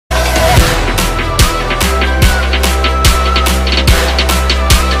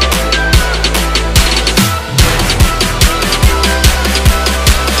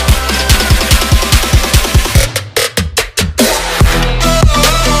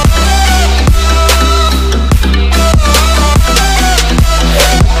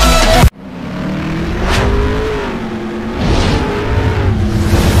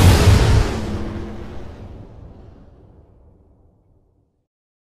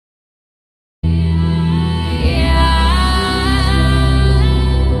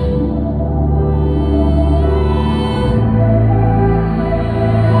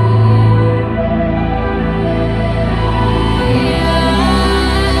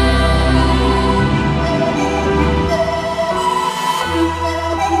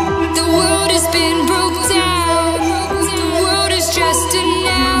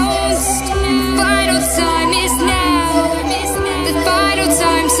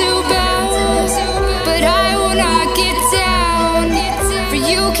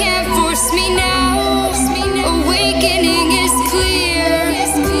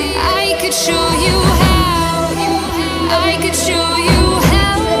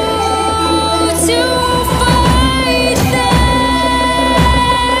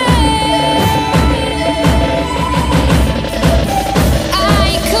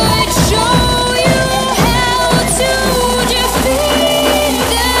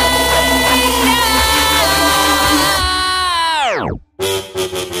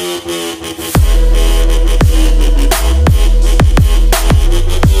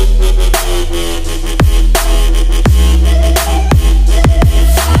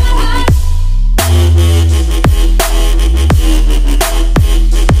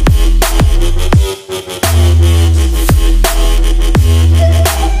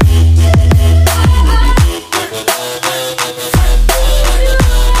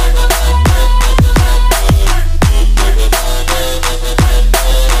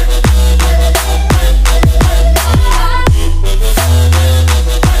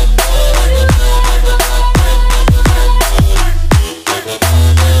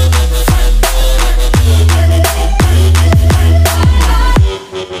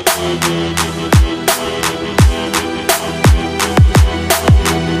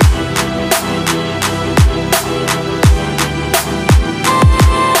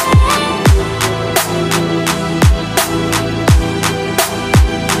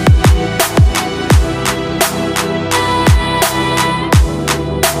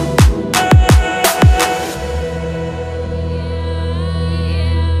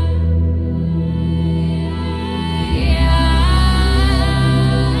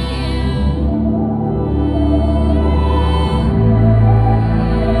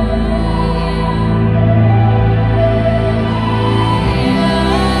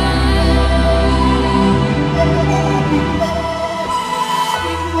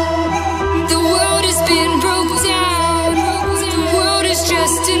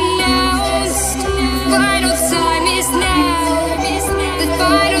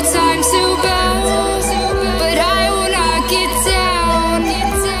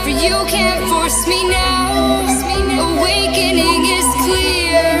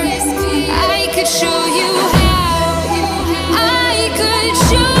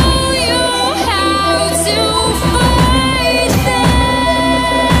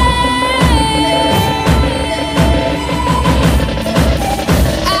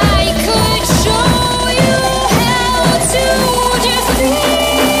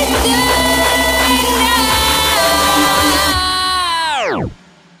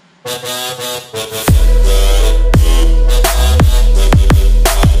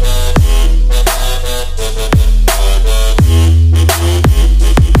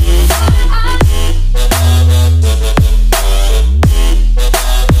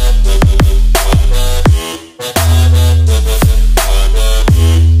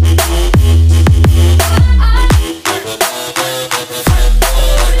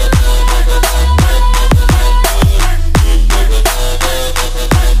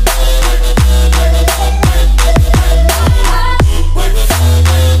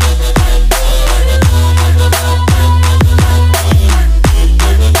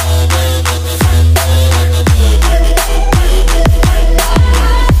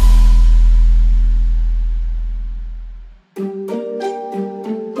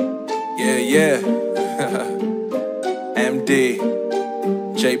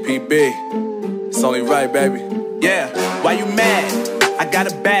JPB, it's only right, baby. Yeah, why you mad? I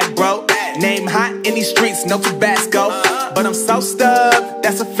got a bag, bro. Name hot in these streets, no Tabasco. But I'm so stubbed,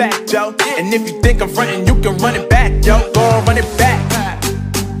 that's a fact, yo. And if you think I'm frontin', you can run it back, yo. Go and run it back.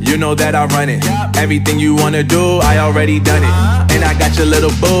 You know that I run it. Everything you wanna do, I already done it. And I got your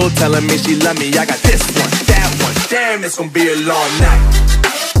little boo telling me she love me. I got this one, that one. Damn, it's gonna be a long night.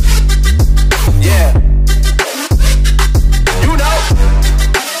 Yeah. You know.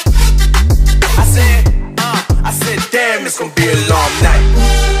 I said, damn, it's gonna be a long night.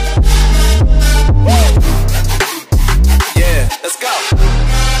 Yeah, let's go.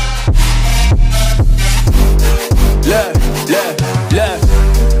 Look.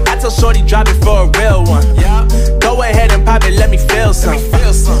 I tell shorty drop it for a real one. Yeah. Go ahead and pop it, let me feel some.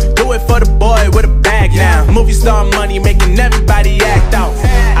 Do it for the boy with a bag now. Movie star money making everybody act out.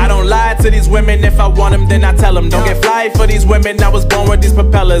 I don't lie to these women, if I want them then I tell them. Don't get fly for these women, I was born with these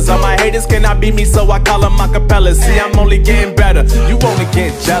propellers. All my haters cannot beat me, so I call them acapellas. See, I'm only getting better, you only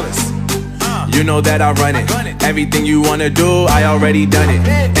get jealous. You know that I run it. Everything you wanna do, I already done it.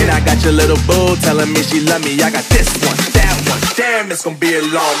 And I got your little boo telling me she love me. I got this one, that one. Damn, it's gonna be a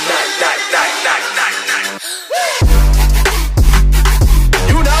long night.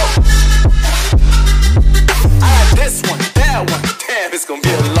 You know, I got this one, that one. Damn, it's gonna be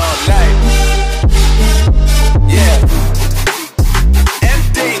a long night. Yeah.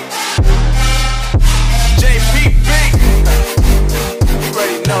 MD JPB. You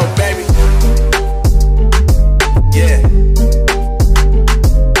already know, baby. Yeah.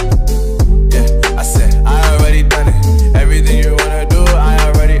 Yeah, I said, I already done it. Everything you wanna do, I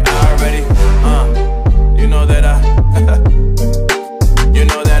already, you know that you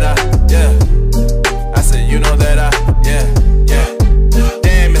know that yeah. I said, you know that yeah.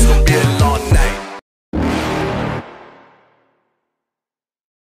 Damn, it's gonna be a long night.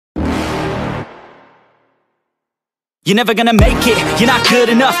 You're never gonna make it, you're not good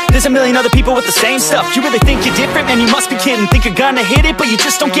enough. There's a million other people with the same stuff. You really think you're different? Man, you must be kidding. Think you're gonna hit it, but you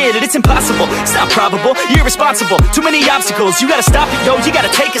just don't get it. It's impossible, it's not probable, you're irresponsible. Too many obstacles, you gotta stop it, yo. You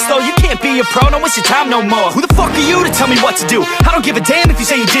gotta take it slow, you can't be a pro. Don't waste your time no more. Who the fuck are you to tell me what to do? I don't give a damn if you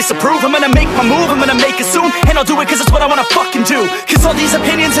say you disapprove. I'm gonna make my move, I'm gonna make it soon. And I'll do it cause it's what I wanna fucking do. Cause all these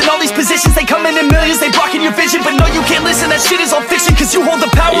opinions and all these positions, they come in millions, they blocking your vision. But no, you can't listen, that shit is all fiction. Cause you hold the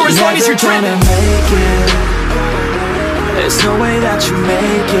power as long as you're dreaming. There's no way that you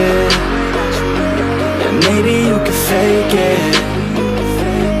make it. And maybe you could fake it,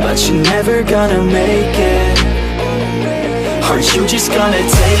 but you're never gonna make it. Are you just gonna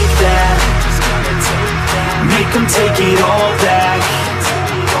take that? Make them take it all back.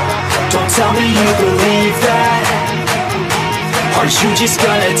 Don't tell me you believe that. Are you just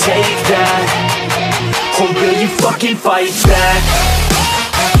gonna take that? Or will you fucking fight back?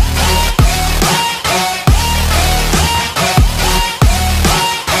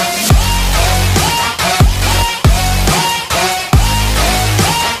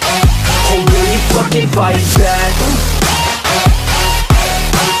 Fight back.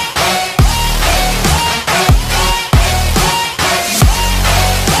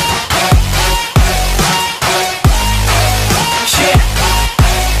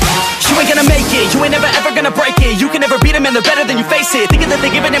 You ain't gonna make it, you ain't never ever gonna break it. You can never beat them and they're better than you face it. Thinking that they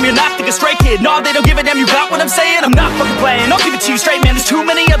give a damn, you're not thinking straight, kid. No, they don't give a damn, you got what I'm saying? I'm not fucking playing, I'll give it to you straight, man. There's too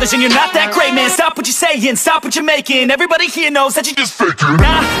many others and you're not that great, man. Stop what you're saying, stop what you're making. Everybody here knows that you just faking.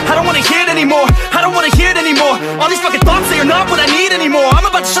 Nah, I don't wanna hear it anymore, I don't wanna hear it anymore. All these fucking thoughts, they are not what I need anymore. I'm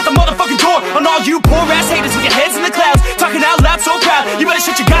about to shut the motherfucking door on all you poor ass haters with your heads in the clouds, talking out loud so proud. You better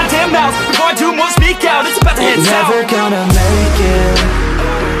shut your goddamn mouth before I do more speak out. It's about to head south. Never gonna make it.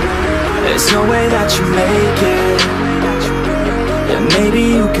 There's no way that you make it. And maybe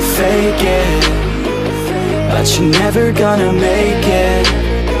you could fake it, but you're never gonna make it.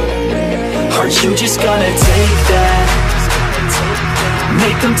 Are you just gonna take that?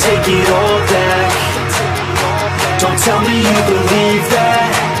 Make them take it all back. Don't tell me you believe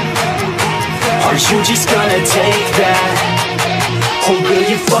that. Are you just gonna take that? Or will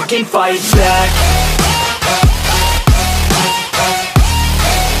you fucking fight back?